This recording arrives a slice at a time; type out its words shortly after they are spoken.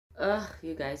Ugh,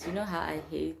 you guys, you know how I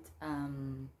hate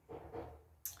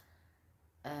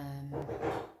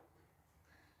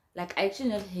like I actually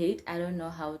not hate, I don't know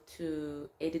how to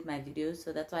edit my videos,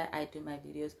 so that's why I do my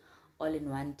videos all in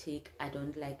one take. I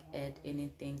don't like add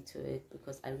anything to it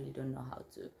because I really don't know how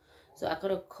to. So I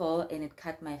got a call and it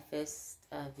cut my first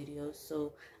video,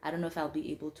 so I don't know if I'll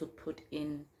be able to put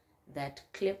in that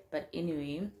clip. But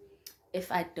anyway,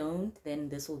 if I don't, then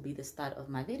this will be the start of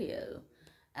my video.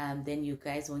 Then you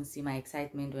guys won't see my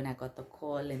excitement when I got the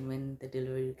call and when the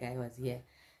delivery guy was here.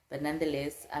 But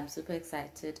nonetheless, I'm super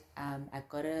excited. I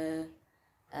got a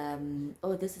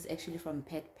oh, this is actually from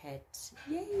PatPat.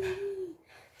 Yay!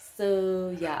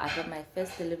 So yeah, I got my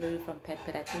first delivery from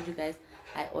PatPat. I told you guys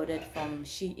I ordered from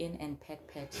Shein and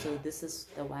PatPat, so this is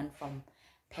the one from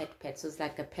PatPat. So it's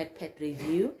like a PatPat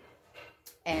review,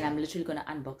 and I'm literally gonna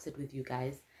unbox it with you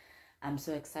guys. I'm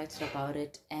so excited about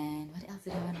it. And what else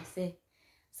did I want to say?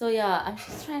 So yeah, I'm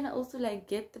just trying to also like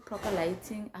get the proper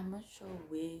lighting. I'm not sure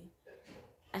where.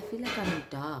 I feel like I'm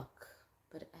dark,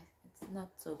 but it's not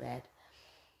so bad.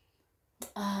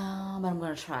 But I'm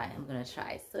gonna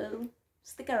try. So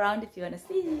stick around if you wanna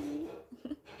see.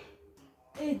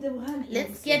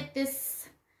 Let's get this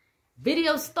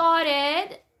video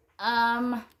started.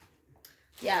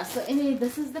 Yeah. So anyway,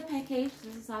 this is the package.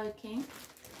 This is how it came.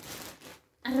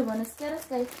 I don't wanna scare us,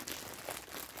 guys.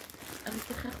 I'm gonna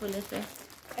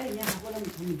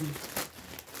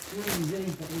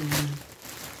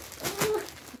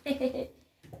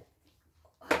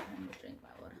drink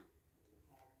my water.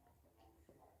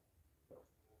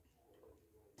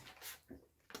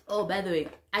 Oh, by the way,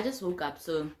 I just woke up,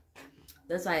 so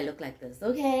that's why I look like this.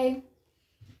 Okay.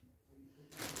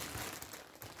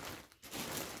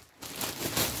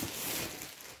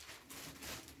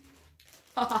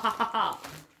 Aww.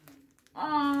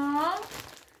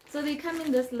 So they come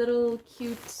in this little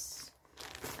cute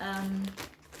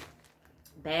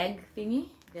bag thingy.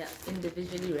 They're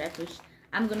individually wrapped, which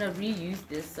I'm gonna reuse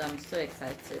this, so I'm so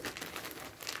excited.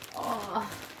 Oh,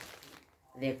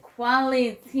 the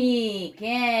quality,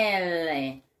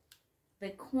 girl. The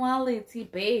quality,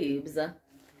 babes.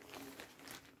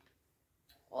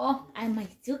 Oh, I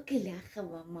might took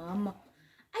mama.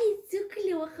 I took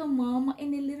mama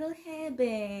in a little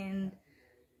hairband.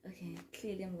 Okay,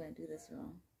 clearly I'm gonna do this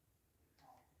wrong.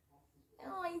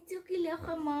 Oh, I took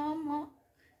mama.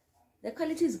 The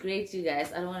quality is great, you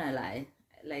guys. I don't wanna lie.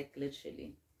 Like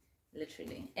literally.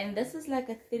 And this is like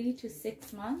a 3 to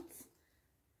 6 months.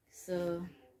 So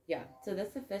yeah, so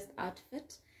that's the first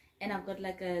outfit. And I've got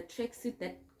like a tracksuit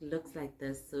that looks like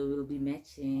this, so we'll be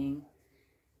matching.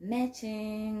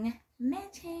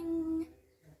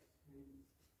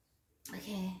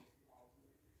 Okay.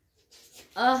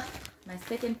 Oh, my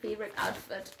second favorite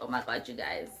outfit. Oh my god, you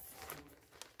guys.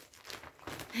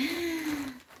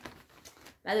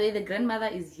 By the way, the grandmother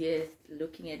is here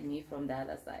looking at me from the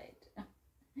other side.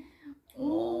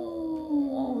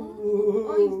 Oh,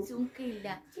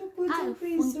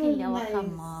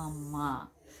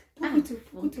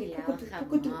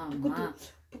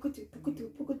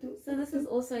 so this is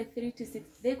also a 3 to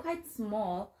 6. They're quite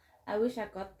small. I wish I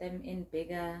got them in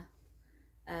bigger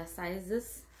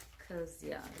sizes, because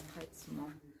yeah, they're quite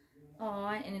small. Oh,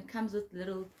 and it comes with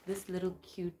this little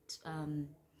cute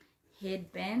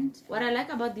headband. What I like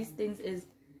about these things is,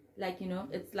 like, you know,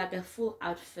 it's like a full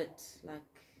outfit. Like,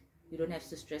 you don't have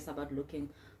to stress about looking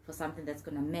for something that's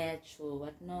gonna match or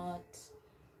whatnot.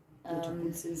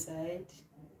 What's inside?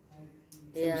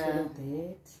 Yeah.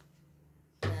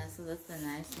 Yeah, so that's a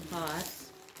nice part.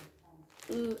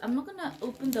 Ooh, I'm not gonna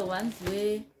open the ones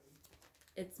where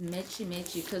it's matchy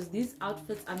because these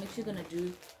outfits I'm actually gonna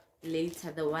do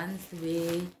later. The ones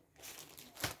where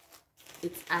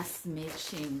it's us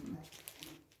matching.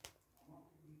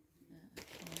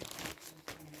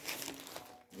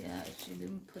 Yeah, actually, let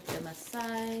me put them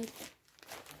aside.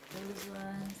 Those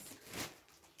ones.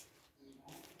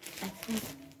 I think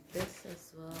this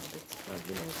as well. It's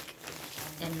probably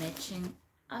like a matching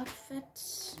outfit.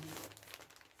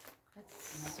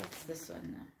 What's this one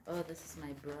now? Oh, this is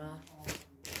my bra.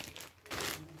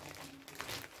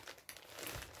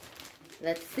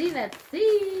 Let's see.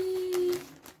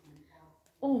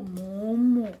 Oh,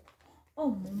 Momo.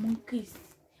 Oh, Momo kiss.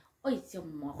 Oh, it's your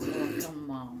mama.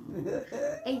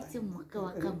 It's your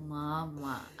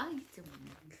mama.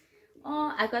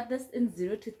 Oh, I got this in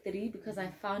 0 to 3 because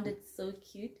I found it so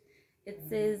cute. It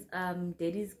says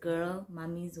Daddy's Girl,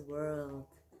 Mommy's World.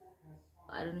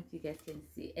 I don't know if you guys can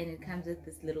see. And it comes with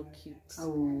this little cute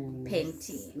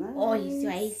panty. Nice. Oh,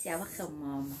 it's your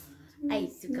mama.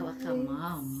 It's your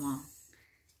mama.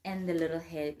 And the little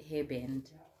hairband.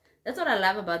 That's what I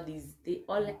love about these. They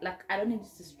all like I don't need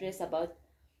to stress about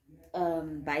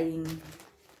buying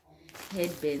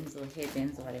headbands or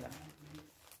whatever.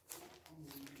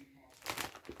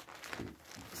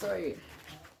 Sorry.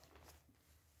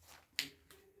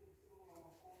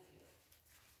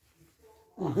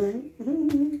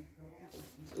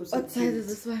 What size is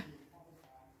this one?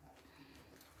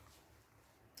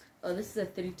 Oh, this is a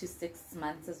 3 to 6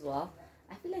 months as well.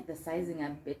 I feel like the sizing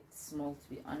are a bit small, to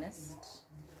be honest.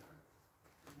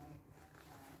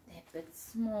 They're a bit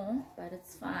small, but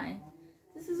it's fine.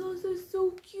 This is also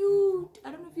so cute. I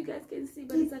don't know if you guys can see,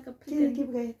 but it's like a pink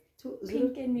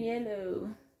and yellow.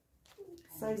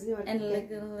 And like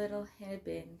a little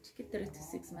hairband. Get 3 to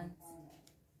 6 months.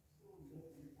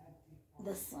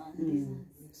 This one.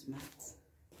 These ones.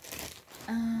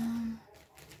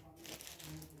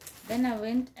 Then I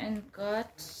went and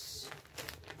got.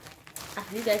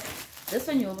 You guys, this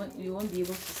one you won't be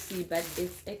able to see, but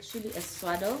it's actually a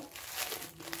swaddle.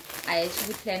 I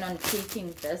actually plan on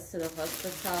taking this to the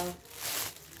hospital.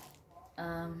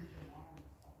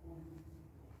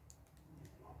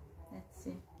 Let's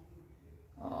see.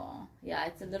 Oh yeah,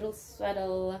 it's a little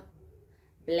swaddle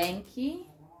blankie.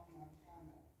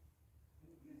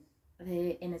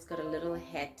 And it's got a little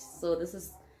hat. So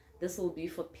this will be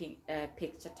for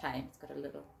picture time. It's got a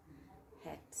little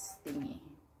hat thingy.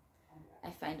 I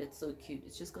find it so cute.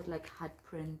 It's just got like heart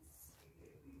prints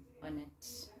on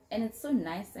it, and it's so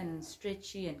nice and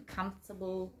stretchy and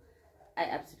comfortable. I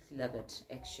absolutely love it,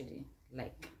 actually.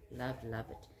 Like love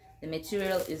it. The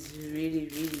material is really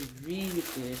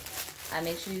good. I'm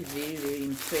actually very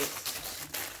impressed.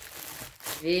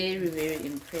 Very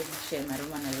impressed, Shem. I don't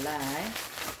want to lie.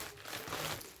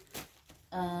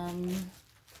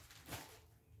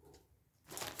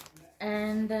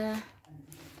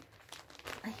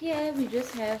 Here we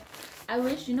just have, I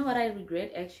wish, you know what I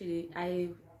regret, actually, I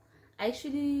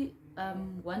actually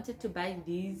wanted to buy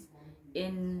these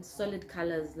in solid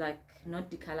colors, like not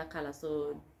the color,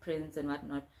 so prints and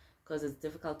whatnot, because it's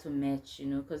difficult to match, you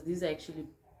know, because these are actually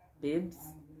bibs,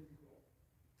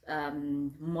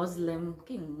 muslin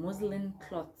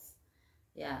cloths,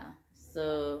 yeah.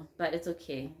 So but it's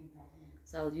okay.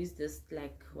 So I'll use this,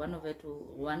 like one of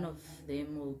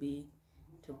them will be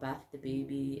to bath the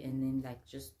baby, and then like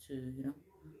just to, you know,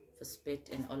 for spit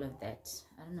and all of that.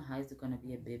 I don't know how is it gonna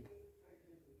be a bib.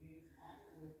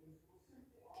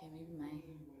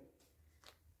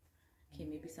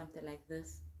 Maybe something like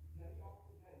this.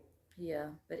 Yeah,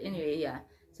 but anyway, yeah.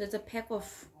 So it's a pack of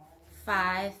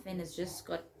 5, and it's just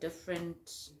got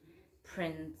different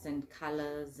prints and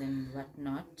colors and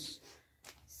whatnot.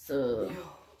 So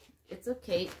it's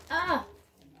okay. Ga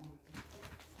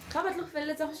wat nog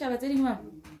wel tsa shaba tse ding ma.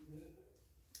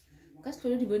 Ka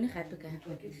se di bone gape ka.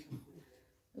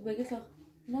 O ba ke tlo.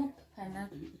 No, pana.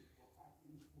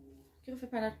 Ke go fe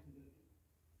pana.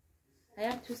 Ha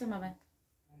ya thusa mabane.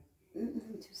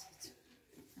 Thusa.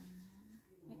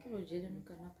 Ke go jele no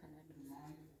kana pana.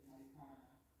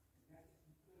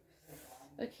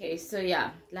 Okay, so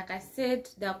yeah, like I said,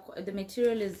 the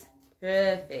material is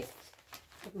perfect.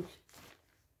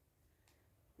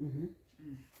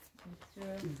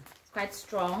 It's quite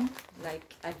strong.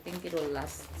 Like I think it will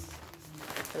last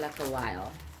for like a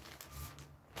while.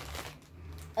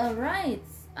 All right,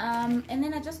 and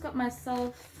then I just got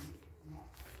myself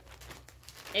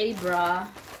a bra.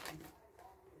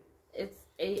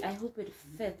 I hope it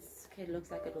fits. Okay, it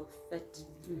looks like it will fit.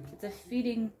 It's a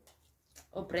feeding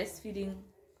or breastfeeding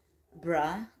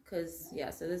bra, because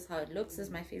yeah, so this is how it looks. This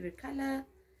is my favorite color.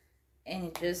 And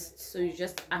it just, so you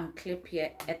just unclip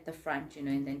here at the front, you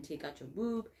know, and then take out your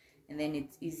boob, and then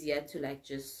it's easier to like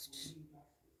just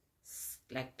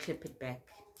like clip it back,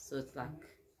 so it's like,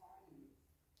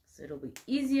 so it'll be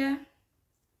easier.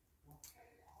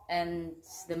 And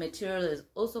the material is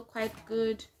also quite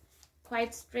good,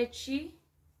 quite stretchy.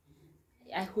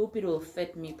 I hope it will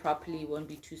fit me properly, it won't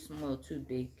be too small or too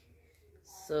big,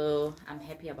 so I'm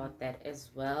happy about that as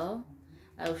well.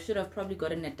 I should have probably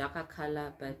gotten a darker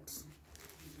color, but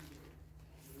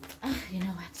you know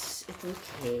what, it's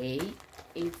okay,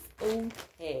 it's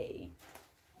okay.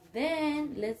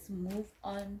 Then let's move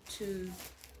on to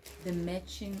the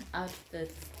matching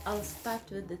outfits. I'll start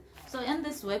with the, so in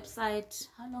this website,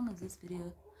 how long is this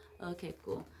video? Okay,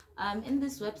 cool. In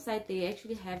this website they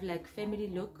actually have like family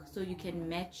look, so you can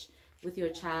match with your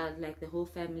child, like the whole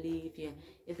family.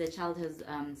 If the child has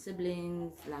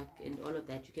siblings, like, and all of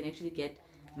that, you can actually get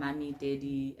mommy,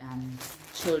 daddy,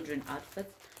 children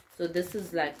outfits. So this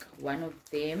is like one of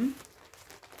them.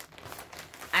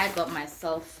 I got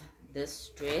myself this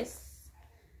dress.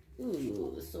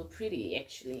 Ooh, so pretty,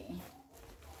 actually.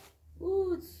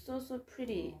 Ooh, it's so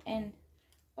pretty. And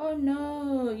oh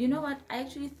no, you know what? I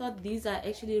actually thought these are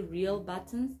actually real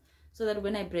buttons, so that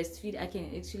when I breastfeed, I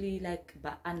can actually like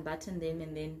unbutton them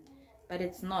and then, but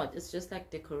it's not. It's just like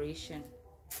decoration.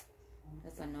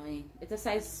 That's annoying. It's a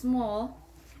size small.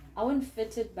 I won't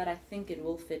fit it, but I think it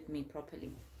will fit me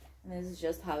properly. And this is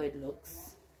just how it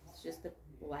looks. It's just the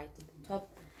white at the top,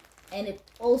 and it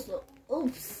also,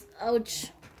 oops,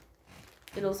 ouch.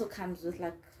 It also comes with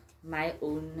like my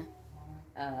own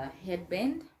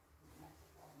headband.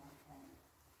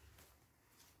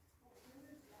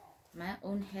 My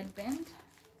own headband.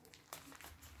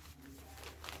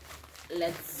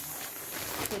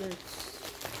 Let's put it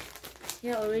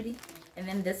here already. And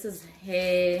then this is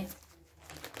hair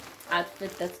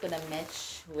outfit that's gonna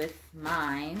match with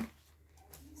mine.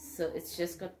 So it's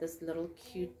just got this little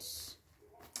cute,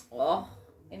 oh,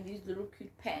 and these little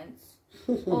cute pants.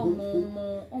 Oh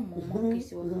momo, oh momo,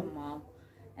 kiss your mom.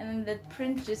 And then the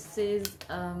print just says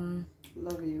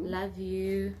love you. Love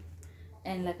you.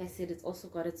 And like I said, it's also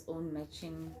got its own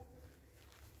matching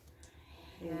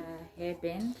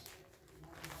hairband.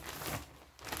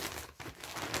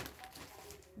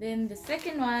 Then the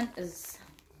second one is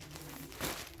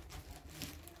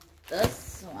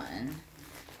this one.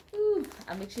 Ooh,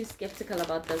 I'm actually skeptical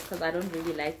about this because I don't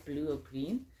really like blue or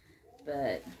green,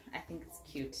 but I think it's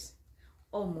cute.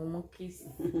 Oh, momo kiss.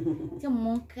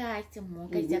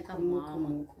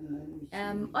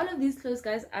 All of these clothes,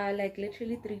 guys, are like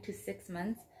literally 3 to 6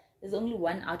 months. There's only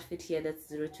one outfit here that's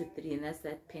 0 to 3, and that's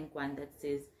that pink one that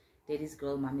says Daddy's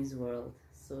Girl, Mommy's World.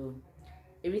 So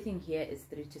everything here is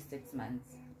 3 to 6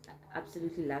 months. I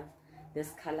absolutely love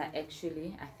this color.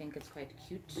 Actually, I think it's quite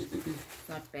cute. It's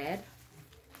not bad.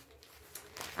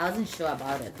 I wasn't sure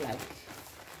about it. Like,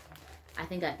 I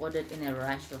think I ordered in a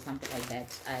rush or something like that.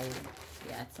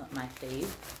 Yeah, it's not my fave.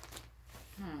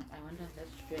 I wonder if that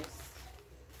dress.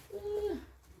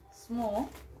 Small.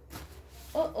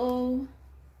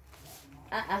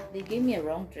 They gave me a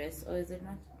wrong dress. Or is it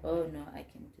not? Oh no, I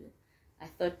can do it. I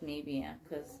thought maybe, yeah,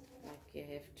 because like you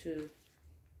have to,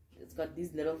 it's got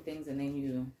these little things and then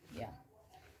you, yeah.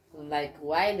 So like,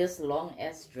 why this long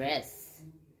ass dress?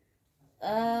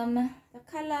 The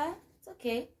color, it's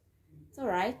okay. It's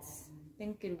alright. I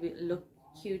think it will look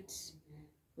cute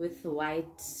with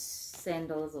white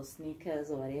sandals or sneakers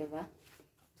or whatever.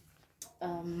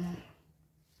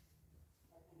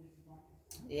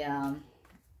 Yeah,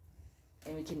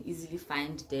 and we can easily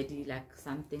find Daddy like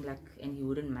something like, and he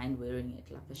wouldn't mind wearing it,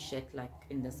 like a shirt like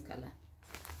in this color.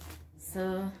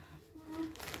 So,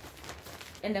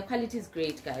 and the quality is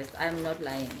great, guys. I'm not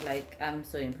lying. Like, I'm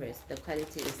so impressed. The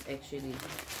quality is actually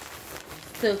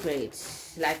so great.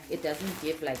 Like, it doesn't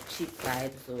give like cheap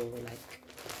vibes or like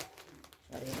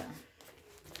whatever.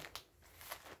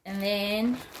 And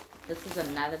then this is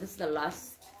another, this is the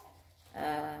last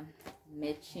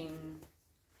matching.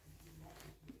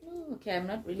 Ooh, okay, I'm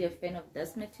not really a fan of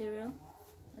this material.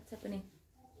 What's happening?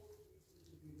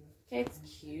 Okay, it's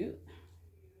cute.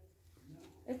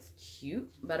 It's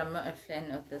cute, but I'm not a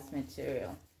fan of this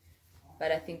material.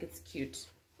 But I think it's cute.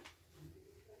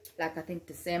 Like, I think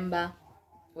December,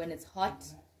 when it's hot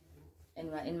and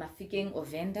we're in Mafikeng or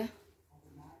Venda,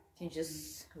 you can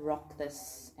just rock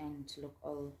this and look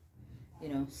all, you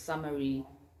know, summery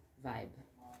vibe.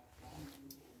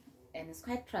 And it's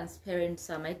quite transparent,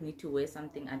 so I might need to wear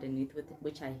something underneath with it,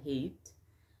 which I hate.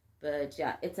 But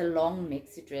yeah, it's a long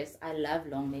maxi dress. I love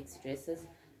long maxi dresses.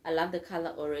 I love the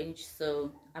color orange,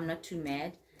 so I'm not too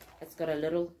mad. It's got a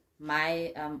little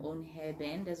my own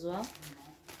hairband as well.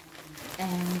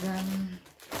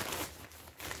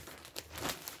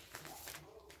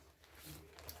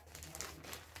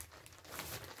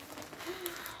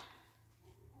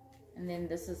 And then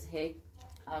this is hair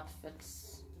outfits.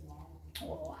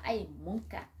 Oh, I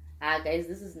monka. Guys,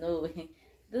 this is no way.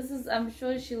 This is, I'm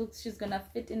sure she's gonna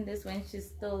fit in this when she's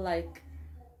still like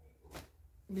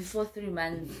before 3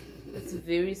 months. It's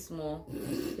very small.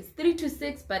 It's 3 to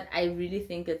 6, but I really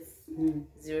think it's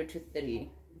 0 to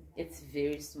 3. It's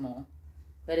very small,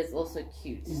 but it's also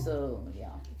cute. So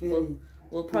yeah,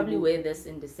 we'll probably wear this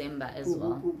in December as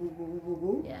well.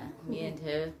 Yeah, me and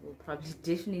her will probably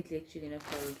definitely actually, you know,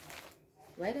 probably.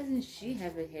 Why doesn't she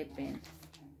have a headband?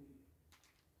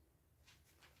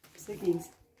 Seconds.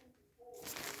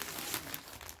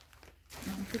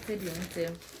 Okay.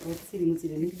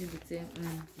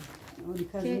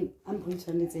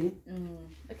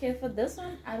 Okay, for this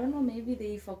one, I don't know, maybe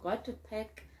they forgot to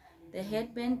pack the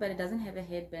headband, but it doesn't have a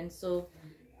headband. So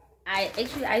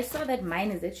I saw that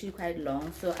mine is actually quite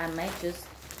long, so I might just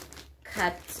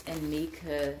cut and make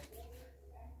her,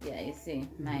 yeah, you see,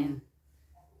 mine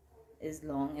is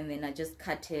long, and then I just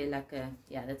cut her like a,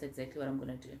 yeah, that's exactly what I'm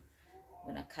gonna do.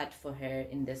 I'm gonna cut for her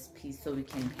in this piece so we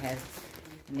can have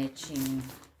matching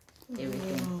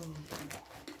everything.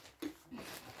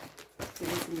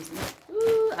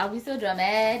 Ooh, I'll be so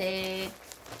dramatic.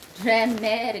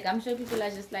 I'm sure people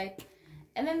are just like,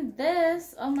 and then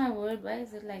this, oh my word, why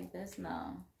is it like this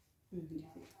now?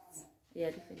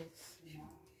 Yeah,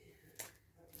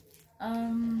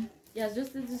 yeah,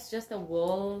 this is just a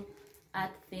wall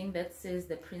art thing that says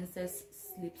the princess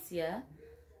sleeps here.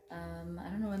 I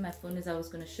don't know where my phone is. I was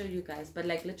gonna show you guys, but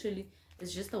like literally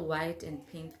it's just a white and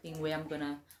pink thing where I'm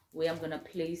gonna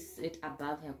place it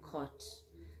above her cot.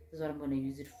 This is what I'm gonna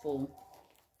use it for.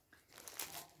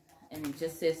 And it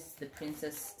just says the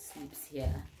princess sleeps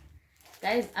here.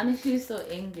 Guys, I'm actually so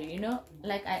angry, you know,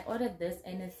 like I ordered this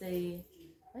and it's a,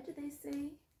 what did they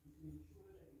say?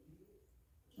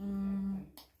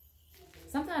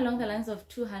 Something along the lines of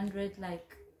 200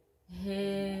 like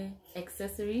hair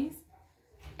accessories,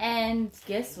 and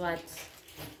guess what,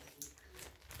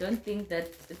 don't think that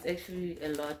it's actually a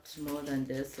lot more than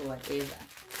this or whatever.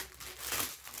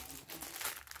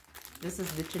 This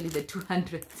is literally the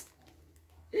 200.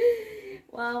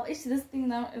 Wow, this thing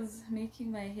now is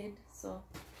making my head so.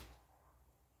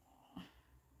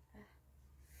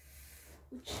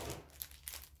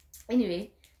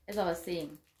 Anyway, as I was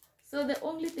saying, so the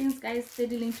only things, guys,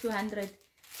 settling 200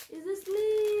 is this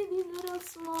little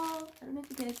small, I don't know if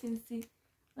you guys can see,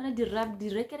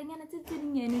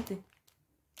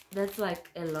 that's like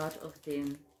a lot of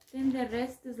them. Then the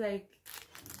rest is like,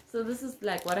 so this is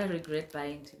like what I regret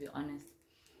buying, to be honest.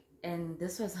 And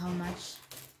this was how much?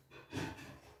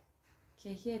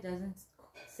 Okay, here it doesn't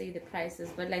say the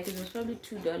prices, but like it was probably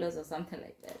 $2 or something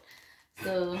like that.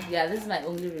 So yeah, this is my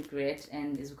only regret,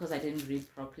 and it's because I didn't read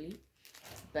properly.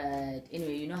 But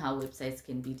anyway, you know how websites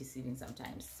can be deceiving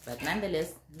sometimes, but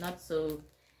nonetheless, not so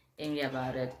angry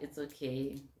about it. It's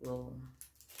okay, we'll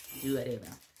do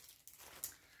whatever.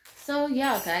 So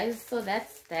yeah, guys, so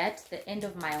that's the end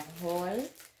of my haul.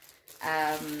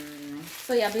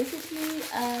 So yeah, basically,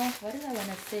 what did I want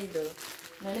to say though?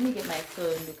 Now let me get my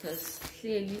phone, because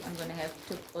clearly I'm gonna have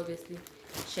to obviously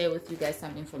share with you guys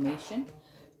some information.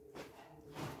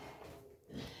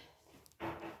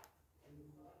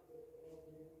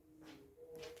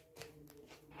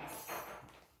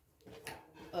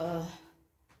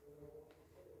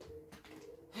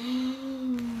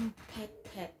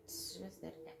 PatPat, where's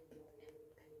that app?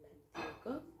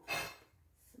 Go.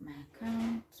 My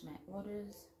account, my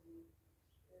orders.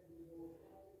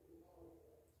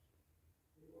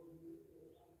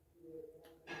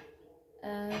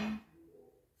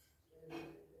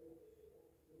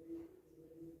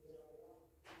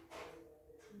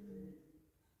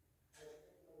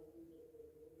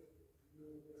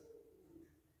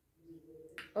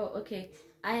 Oh, okay.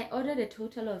 I ordered a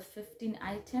total of 15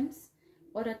 items.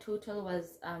 Order total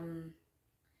was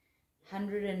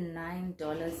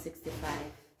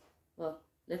 $109.65. Well,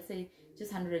 let's say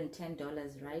just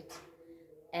 $110, right?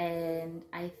 And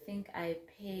I think I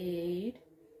paid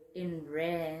in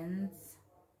rands,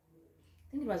 I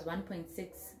think it was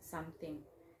 1.6 something.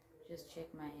 Just check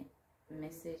my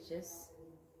messages.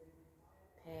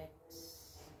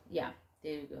 Yeah,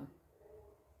 there you go.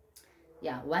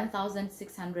 Yeah,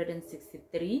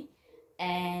 1,663.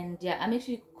 And yeah,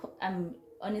 I'm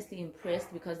honestly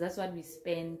impressed, because that's what we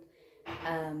spend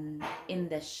in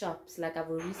the shops. Like I've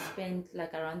already spent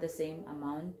like around the same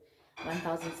amount,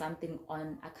 1,000 something,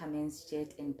 on Ackermans,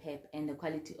 Jet and Pep, and the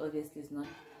quality obviously is not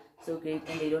so great,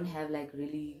 and they don't have like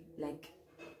really like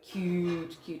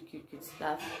cute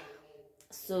stuff.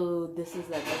 So this is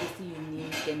like obviously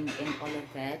unique and all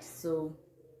of that. So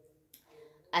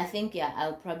I think, yeah,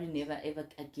 I'll probably never ever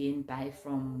again buy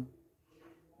from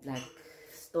like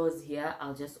stores here.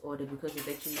 I'll just order, because it's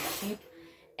actually cheap,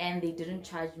 and they didn't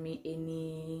charge me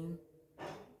any,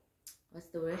 what's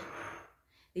the word,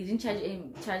 they didn't charge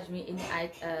me any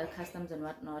customs and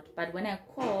whatnot. But when I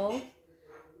called,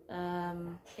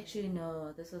 actually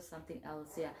no, this was something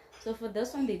else. Yeah, so for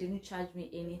this one they didn't charge me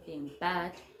anything,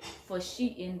 but for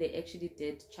Shein they actually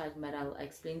did charge me. But I'll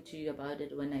explain to you about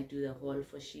it when I do the haul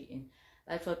for Shein.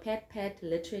 But for PatPat,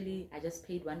 literally I just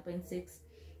paid 1.6,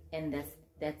 and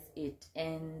that's it.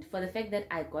 And for the fact that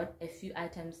I got a few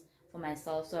items for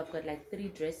myself, so I've got like 3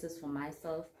 dresses for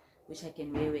myself, which I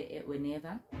can wear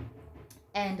whenever,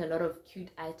 and a lot of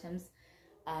cute items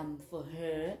for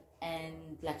her.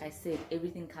 And like I said,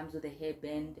 everything comes with a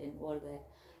hairband and all that,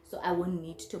 so I won't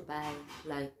need to buy,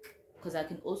 like, because I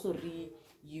can also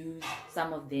reuse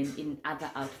some of them in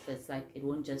other outfits. Like it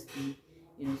won't just be,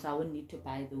 you know, so I won't need to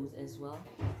buy those as well.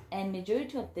 And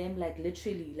majority of them, like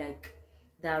literally, like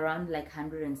they're around like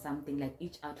 100 and something. Like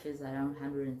each outfit is around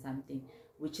 100 and something,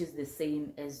 which is the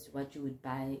same as what you would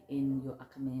buy in your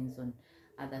Ackermans on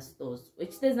other stores,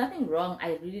 which there's nothing wrong.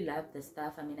 I really love the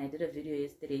stuff. I mean, I did a video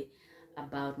yesterday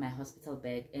about my hospital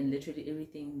bag, and literally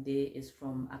everything there is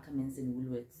from Ackermans and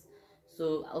Woolworths.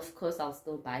 So of course I'll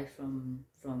still buy from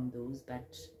those,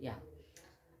 but yeah.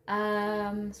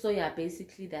 So yeah,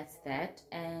 basically that's that.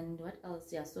 And what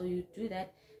else? Yeah, so you do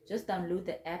that, just download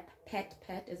the app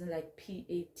PatPat, isn't like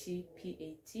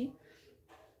PatPat,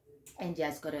 and yeah,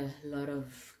 it's got a lot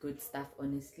of good stuff,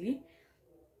 honestly.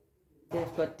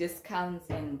 They've got discounts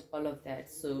and all of that.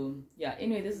 So yeah,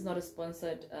 anyway, this is not a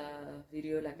sponsored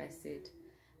video, like I said.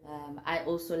 I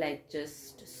also like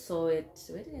just saw it.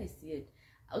 Where did I see it?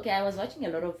 Okay, I was watching a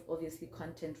lot of obviously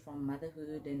content from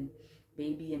motherhood and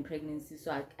baby and pregnancy,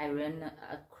 so I ran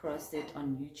across it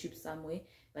on YouTube somewhere,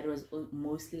 but it was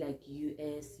mostly like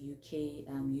US, UK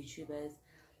YouTubers.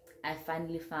 I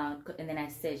finally found, and then I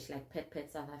searched like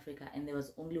PatPat South Africa, and there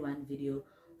was only one video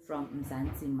from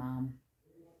Mzansi Mom.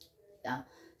 Yeah,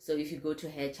 so if you go to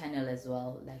her channel as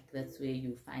well, like that's where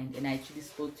you find. And I actually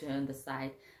spoke to her on the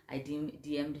side. I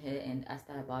DM'd her and asked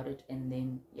her about it, and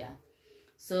then yeah,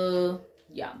 so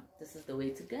yeah, this is the way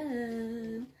to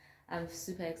go. I'm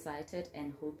super excited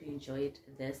and hope you enjoyed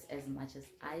this as much as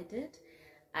I did.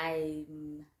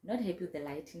 I'm not happy with the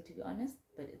lighting, to be honest,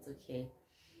 but it's okay.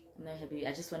 I'm not happy.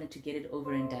 I just wanted to get it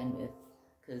over and done with,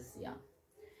 because yeah.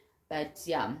 But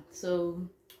yeah, so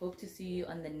hope to see you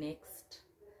on the next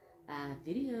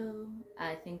video.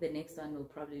 I think the next one will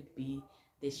probably be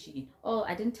the sheet. Oh,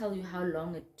 I didn't tell you how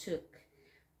long it took.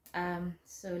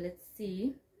 So let's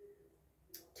see.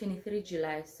 23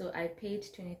 July. So I paid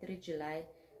 23 July.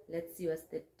 Let's see what's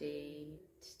the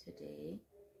date today.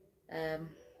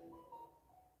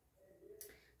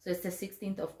 So it's the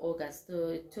 16th of August. So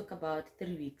it took about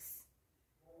 3 weeks.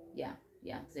 Yeah,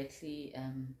 exactly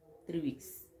 3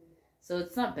 weeks. So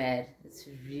it's not bad. It's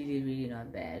really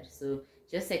not bad. So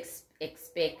just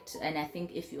expect, and I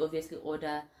think if you obviously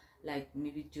order like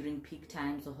maybe during peak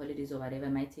times or holidays or whatever,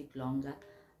 it might take longer.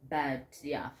 But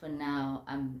yeah, for now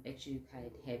I'm actually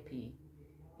quite happy.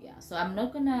 Yeah, so I'm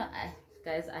not gonna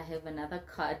guys, I have another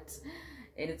cut,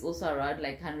 and it's also around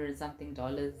like 100 something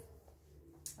dollars,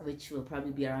 which will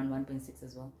probably be around 1.6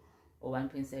 as well, or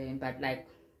 1.7. But like,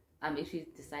 I'm actually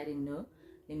deciding, no,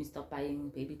 let me stop buying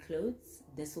baby clothes.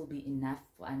 This will be enough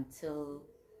until,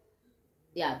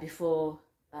 yeah, before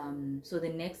so the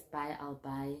next buy I'll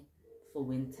buy for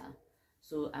winter.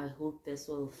 So I hope this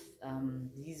will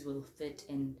these will fit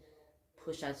and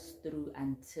push us through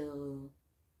until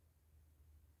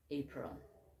April.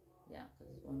 Yeah,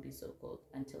 because it won't be so cold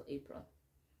until April.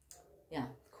 Yeah,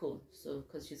 cool. So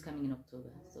because she's coming in October,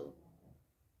 so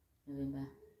November,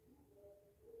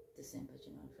 December,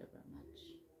 January, February, March,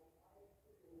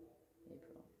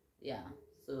 April. Yeah,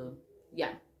 so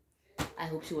yeah, I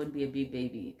hope she won't be a big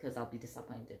baby, because I'll be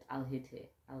disappointed. I'll hit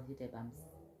her bums,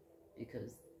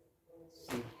 because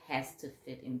she has to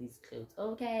fit in these clothes.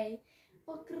 Okay.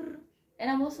 And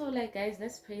I'm also like, guys,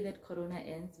 let's pray that Corona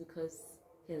ends, because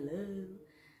hello,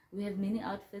 we have many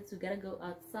outfits. We gotta go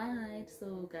outside.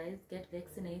 So guys, get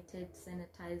vaccinated,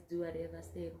 sanitize, do whatever,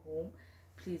 stay at home,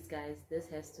 please. Guys, this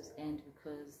has to end,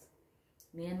 because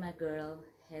me and my girl,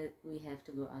 we have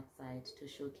to go outside to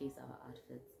showcase our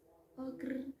outfits.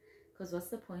 Because what's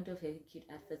the point of having cute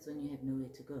outfits when you have nowhere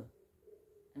to go?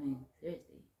 I mean,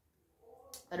 seriously.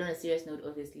 But on a serious note,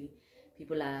 obviously,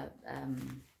 people are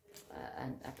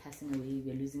passing away.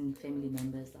 We're losing family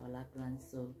members, our loved ones.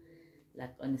 So,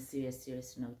 like, on a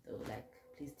serious note, though, like,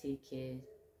 please take care,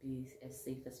 be as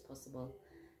safe as possible,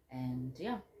 and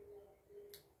yeah,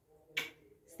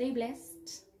 stay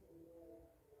blessed.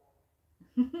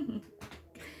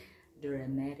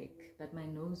 Dramatic. But my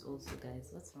nose also,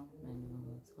 guys. What's wrong with my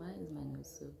nose? Why is my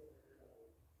nose so